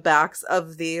ride on the backs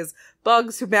of these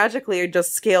bugs who magically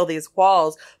just scale these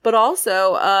walls. But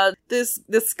also,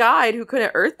 this guide who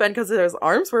couldn't earthbend because his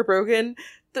arms were broken.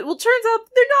 Well, turns out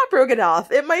they're not broken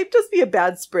off. It might just be a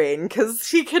bad sprain, because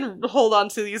he can hold on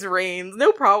to these reins,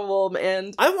 no problem,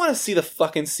 and... I want to see the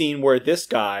fucking scene where this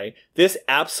guy, this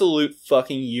absolute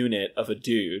fucking unit of a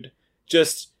dude,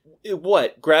 just,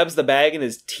 grabs the bag in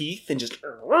his teeth and just...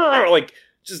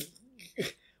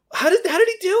 How did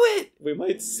he do it? We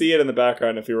might see it in the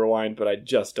background if we rewind, but I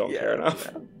just don't care enough.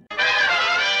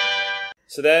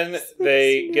 So then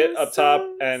they get up top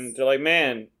and they're like,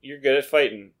 man, you're good at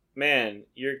fighting. Man,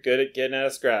 you're good at getting out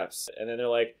of scraps. And then they're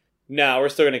like, no, we're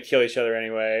still going to kill each other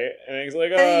anyway. And Aang's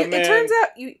like, oh, man. It turns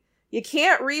out you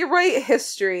can't rewrite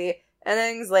history. And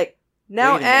Aang's like,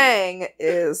 now Aang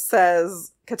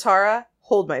says, Katara,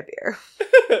 hold my beer.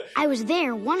 I was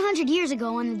there 100 years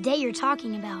ago on the day you're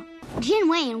talking about. Jin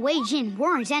Wei and Wei Jin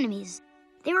weren't enemies.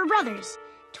 They were brothers.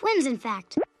 Twins, in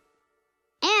fact.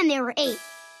 And they were 8.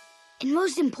 And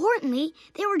most importantly,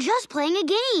 they were just playing a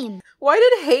game. Why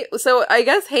did so I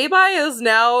guess Heibai is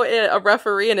now a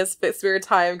referee in his spare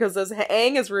time because as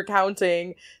Aang is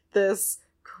recounting this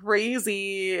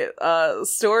crazy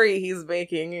story he's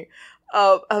making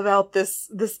about this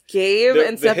game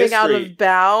and stepping out of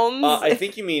bounds. I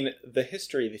think you mean the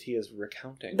history that he is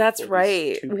recounting. That's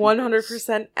right.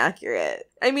 100% accurate.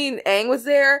 I mean, Aang was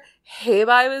there.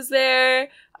 Heibai was there.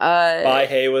 Bai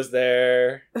Hei was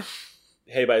there.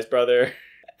 Heibai's brother.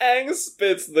 Aang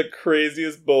spits the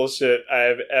craziest bullshit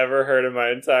I've ever heard in my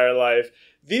entire life.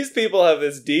 These people have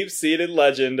this deep-seated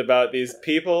legend about these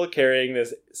people carrying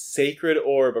this sacred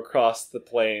orb across the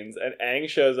plains. And Aang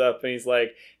shows up and he's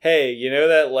like, hey, you know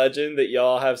that legend that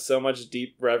y'all have so much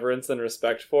deep reverence and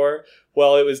respect for?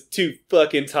 Well, it was 2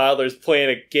 fucking toddlers playing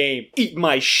a game. Eat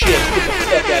my shit. Get the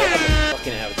fuck out of it. I'm a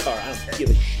fucking Avatar. I don't give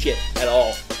a shit at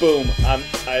all. Boom.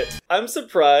 I'm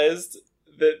surprised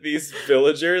that these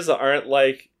villagers aren't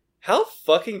like, how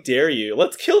fucking dare you?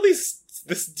 Let's kill this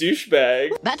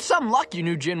douchebag. That's some luck you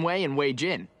knew Jin Wei and Wei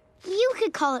Jin. You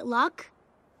could call it luck.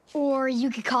 Or you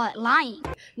could call it lying.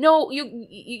 No,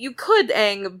 you could,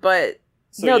 Aang, but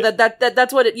so no,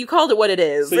 that's what you called it what it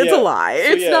is. So it's a lie.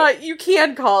 So it's not, you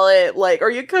can call it like,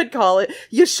 or you could call it,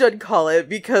 you should call it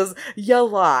because you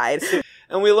lied.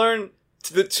 And we learn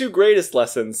the 2 greatest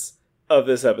lessons of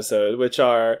this episode, which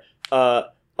are,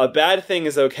 a bad thing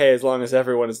is okay as long as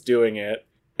everyone is doing it,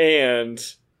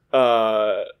 and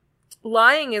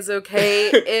lying is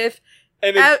okay if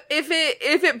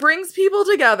it brings people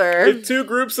together. If 2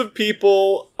 groups of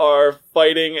people are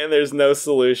fighting and there's no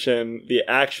solution, the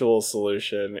actual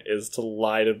solution is to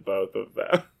lie to both of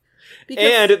them.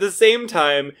 And at the same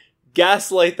time,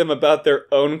 gaslight them about their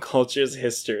own culture's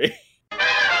history.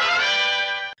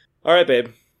 Alright,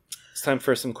 babe. It's time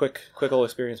for some quick little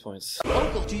experience points.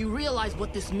 Uncle, do you realize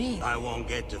what this means? I won't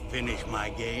get to finish my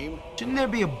game. Shouldn't there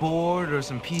be a board or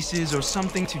some pieces or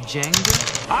something to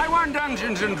Jenga? I won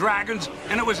Dungeons and Dragons,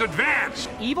 and it was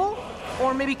advanced. Evil?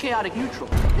 Or maybe chaotic neutral?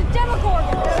 The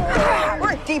Demogorgon!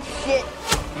 We're in deep shit.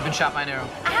 You've been shot by an arrow.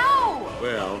 Ow!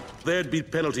 Well, there'd be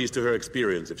penalties to her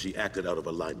experience if she acted out of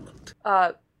alignment.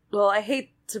 Well, I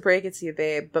hate to break it to you,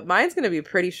 babe, but mine's gonna be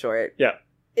pretty short. Yeah.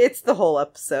 It's the whole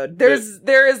episode. There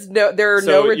are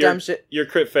no redemption. Your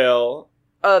crit fail.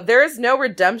 There is no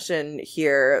redemption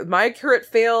here. My crit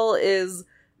fail is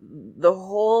the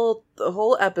whole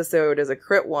episode is a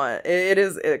crit one. It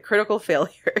is a critical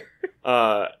failure.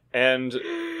 And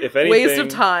if anything, waste of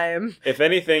time. If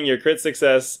anything, your crit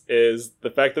success is the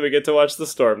fact that we get to watch the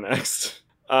storm next.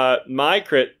 My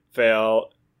crit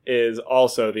fail is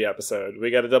also the episode. We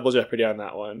got a double jeopardy on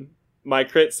that one. My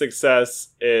crit success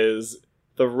is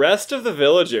the rest of the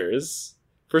villagers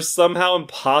for somehow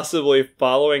impossibly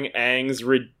following Aang's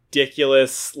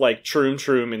ridiculous, like,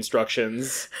 troom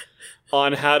instructions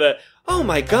on how to... Oh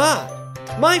my god!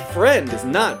 My friend is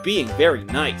not being very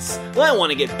nice. I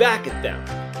want to get back at them.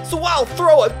 So I'll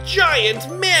throw a giant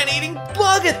man-eating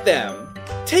bug at them!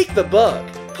 Take the bug,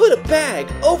 put a bag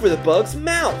over the bug's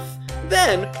mouth,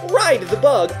 then ride the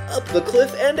bug up the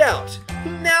cliff and out.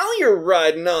 Now you're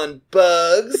riding on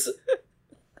bugs!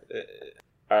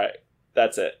 Alright,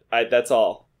 that's it. That's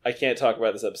all. I can't talk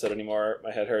about this episode anymore.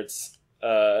 My head hurts.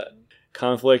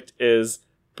 Conflict is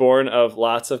born of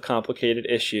lots of complicated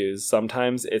issues.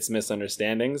 Sometimes it's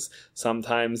misunderstandings.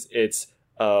 Sometimes it's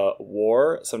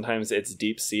war. Sometimes it's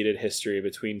deep-seated history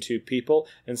between 2 people.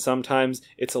 And sometimes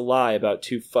it's a lie about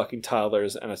 2 fucking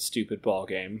toddlers and a stupid ball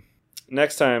game.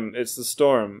 Next time, it's the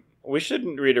storm. We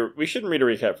shouldn't read a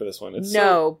recap for this one.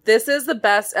 This is the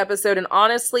best episode, and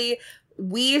honestly,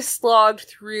 we slogged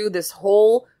through this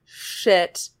whole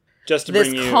shit just to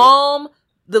bring you calm,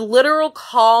 the literal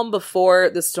calm before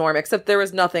the storm. Except there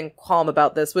was nothing calm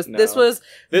about this. This was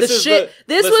the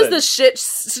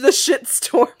shit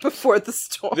storm before the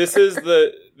storm. This is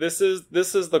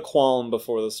the qualm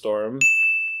before the storm.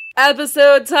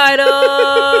 Episode title.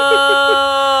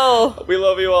 We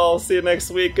love you all. See you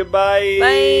next week. Goodbye.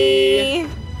 Bye.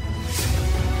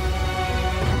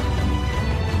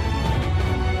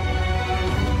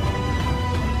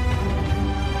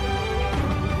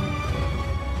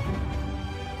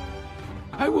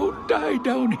 I won't die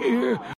down here.